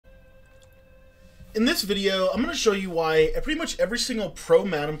In this video, I'm going to show you why pretty much every single pro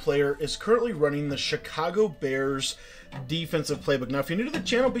Madden player is currently running the Chicago Bears defensive playbook. Now, if you're new to the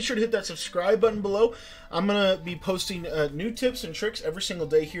channel, be sure to hit that subscribe button below. I'm going to be posting new tips and tricks every single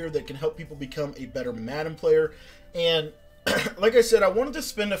day here that can help people become a better Madden player. And like I said, I wanted to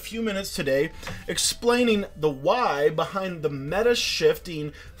spend a few minutes today explaining the why behind the meta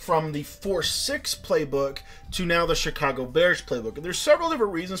shifting from the 4-6 playbook to now the Chicago Bears playbook. And there's several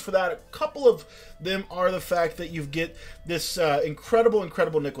different reasons for that. A couple of them are the fact that you get this incredible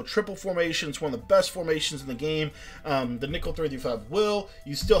nickel triple formation. It's one of the best formations in the game. The nickel 3-5 will.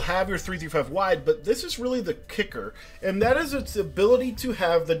 You still have your 3-5 wide, but this is really the kicker, and that is its ability to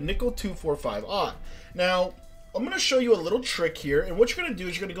have the nickel 2-4-5 odd. Now, I'm going to show you a little trick here, and what you're going to do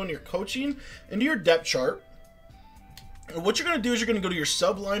is you're going to go into your coaching, into your depth chart, and what you're going to do is you're going to go to your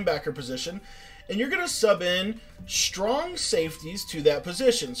sub linebacker position, and you're going to sub in strong safeties to that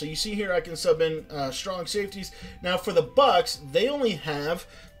position. So you see here I can sub in strong safeties. Now for the Bucks, they only have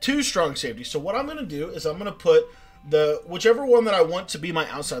 2 strong safeties. So what I'm going to do is I'm going to put whichever one that I want to be my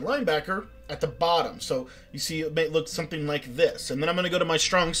outside linebacker at the bottom. So you see it may look something like this. And then I'm going to go to my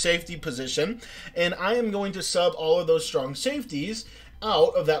strong safety position, and I am going to sub all of those strong safeties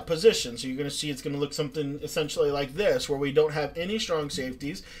out of that position. So you're going to see it's going to look something essentially like this, where we don't have any strong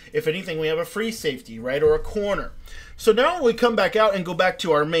safeties. If anything, we have a free safety, right, or a corner. So now when we come back out and go back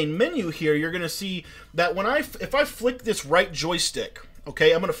to our main menu here, you're going to see that if I flick this right joystick,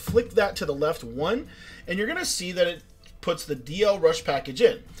 okay, I'm going to flick that to the left one, and you're going to see that it puts the DL rush package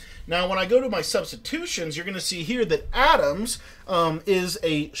in. Now, when I go to my substitutions, you're going to see here that Adams is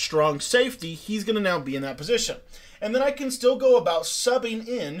a strong safety. He's going to now be in that position. And then I can still go about subbing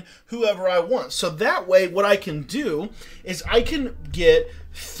in whoever I want. So that way, what I can do is I can get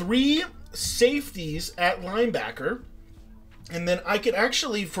 3 safeties at linebacker. And then I could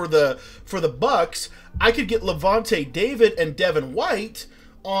actually, for the Bucks, I could get Levante David and Devin White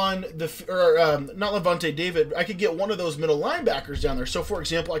on not Levante David. I could get one of those middle linebackers down there. So for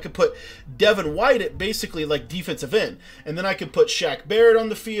example, I could put Devin White at basically like defensive end, and then I could put Shaq Barrett on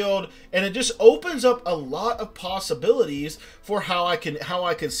the field, and it just opens up a lot of possibilities for how I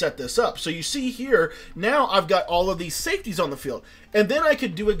can set this up. So you see here, now I've got all of these safeties on the field, and then I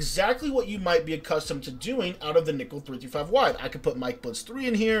could do exactly what you might be accustomed to doing out of the nickel 3-5 wide. I could put Mike Blitz 3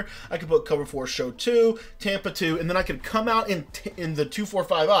 in here. I could put cover 4 show 2, Tampa 2, and then I could come out in the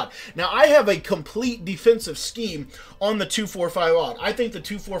 2-4-5 odd. Now I have a complete defensive scheme on the 2-4-5 odd. I think the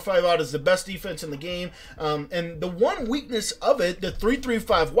 2-4-5 odd is the best defense in the game, and the one weakness of it, the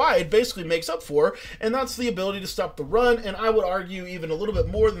 3-3-5 wide, basically makes up for, and that's the ability to stop the run, and I would argue even a little bit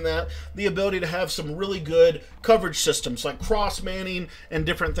more than that, the ability to have some really good coverage systems like cross manning and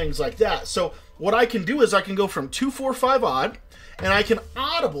different things like that. So what I can do is I can go from 2-4-5 odd, and I can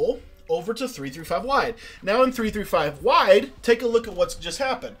audible over to 3-3-5 wide. Now in 3-3-5 wide, take a look at what's just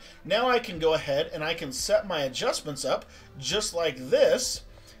happened. Now I can go ahead and I can set my adjustments up just like this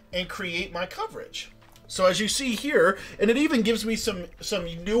and create my coverage. So as you see here, and it even gives me some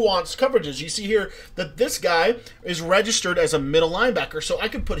nuanced coverages. You see here that this guy is registered as a middle linebacker, so I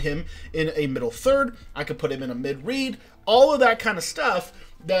could put him in a middle third, I could put him in a mid read, all of that kind of stuff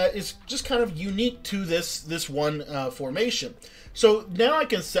that is just kind of unique to this one formation. So now I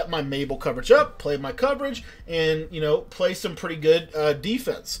can set my Mabel coverage up, play my coverage, and play some pretty good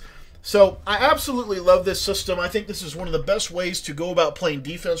defense. So I absolutely love this system. I think this is one of the best ways to go about playing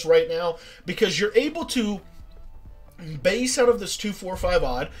defense right now, because you're able to base out of this 2-4-5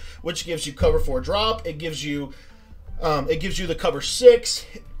 odd, which gives you cover 4 drop. It gives you the cover 6.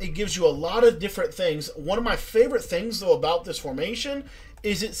 It gives you a lot of different things. One of my favorite things though about this formation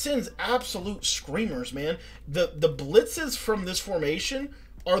is it sends absolute screamers, man. The blitzes from this formation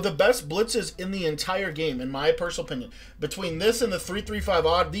are the best blitzes in the entire game, in my personal opinion. Between this and the 3-3-5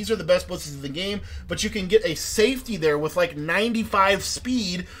 odd, these are the best blitzes in the game, but you can get a safety there with like 95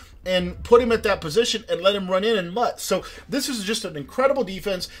 speed and put him at that position and let him run in and mutt. So this is just an incredible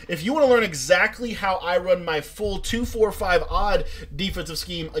defense. If you want to learn exactly how I run my full 2-4-5 odd defensive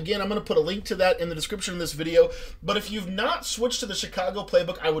scheme, again, I'm going to put a link to that in the description of this video. But if you've not switched to the Chicago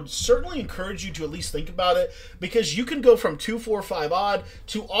playbook, I would certainly encourage you to at least think about it, because you can go from 2-4-5 odd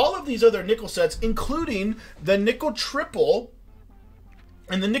to all of these other nickel sets, including the nickel triple.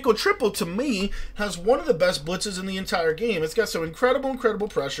 And the nickel triple, to me, has one of the best blitzes in the entire game. It's got some incredible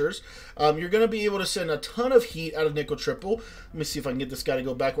pressures. You're going to be able to send a ton of heat out of nickel triple. Let me see if I can get this guy to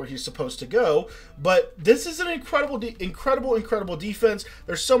go back where he's supposed to go. But this is an incredible defense.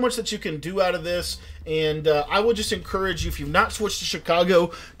 There's so much that you can do out of this. And I would just encourage you, if you've not switched to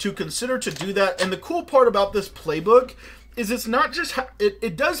Chicago, to consider to do that. And the cool part about this playbook is it's not just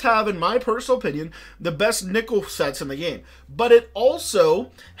it does have, in my personal opinion, the best nickel sets in the game, but it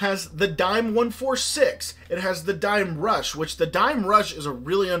also has the dime 146. It has the dime rush, which the dime rush is a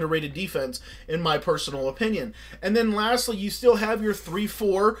really underrated defense in my personal opinion. And then lastly, you still have your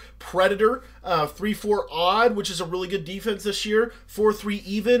 3-4 predator, 3-4 odd, which is a really good defense this year, 4-3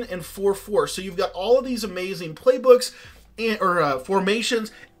 even, and 4-4. So you've got all of these amazing playbooks or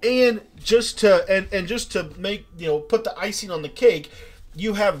formations, and just to make, you know, put the icing on the cake,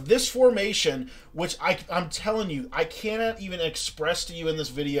 you have this formation, which I'm telling you, I cannot even express to you in this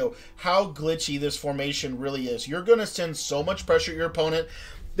video how glitchy this formation really is. You're going to send so much pressure at your opponent.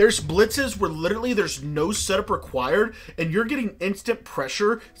 There's blitzes where literally there's no setup required, and you're getting instant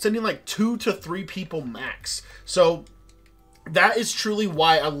pressure, sending like 2 to 3 people max. So that is truly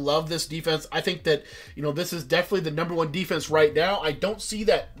why I love this defense. I think that, you know, this is definitely the #1 defense right now. I don't see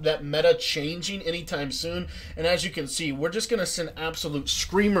that meta changing anytime soon. And as you can see, we're just going to send absolute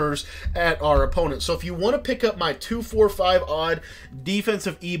screamers at our opponents. So if you want to pick up my 2-4-5 odd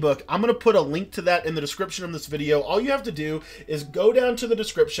defensive ebook, I'm going to put a link to that in the description of this video. All you have to do is go down to the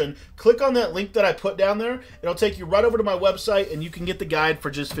description, click on that link that I put down there. It'll take you right over to my website, and you can get the guide for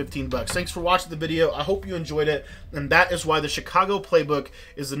just 15 bucks. Thanks for watching the video. I hope you enjoyed it. And that is why the Chicago Playbook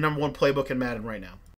is the #1 playbook in Madden right now.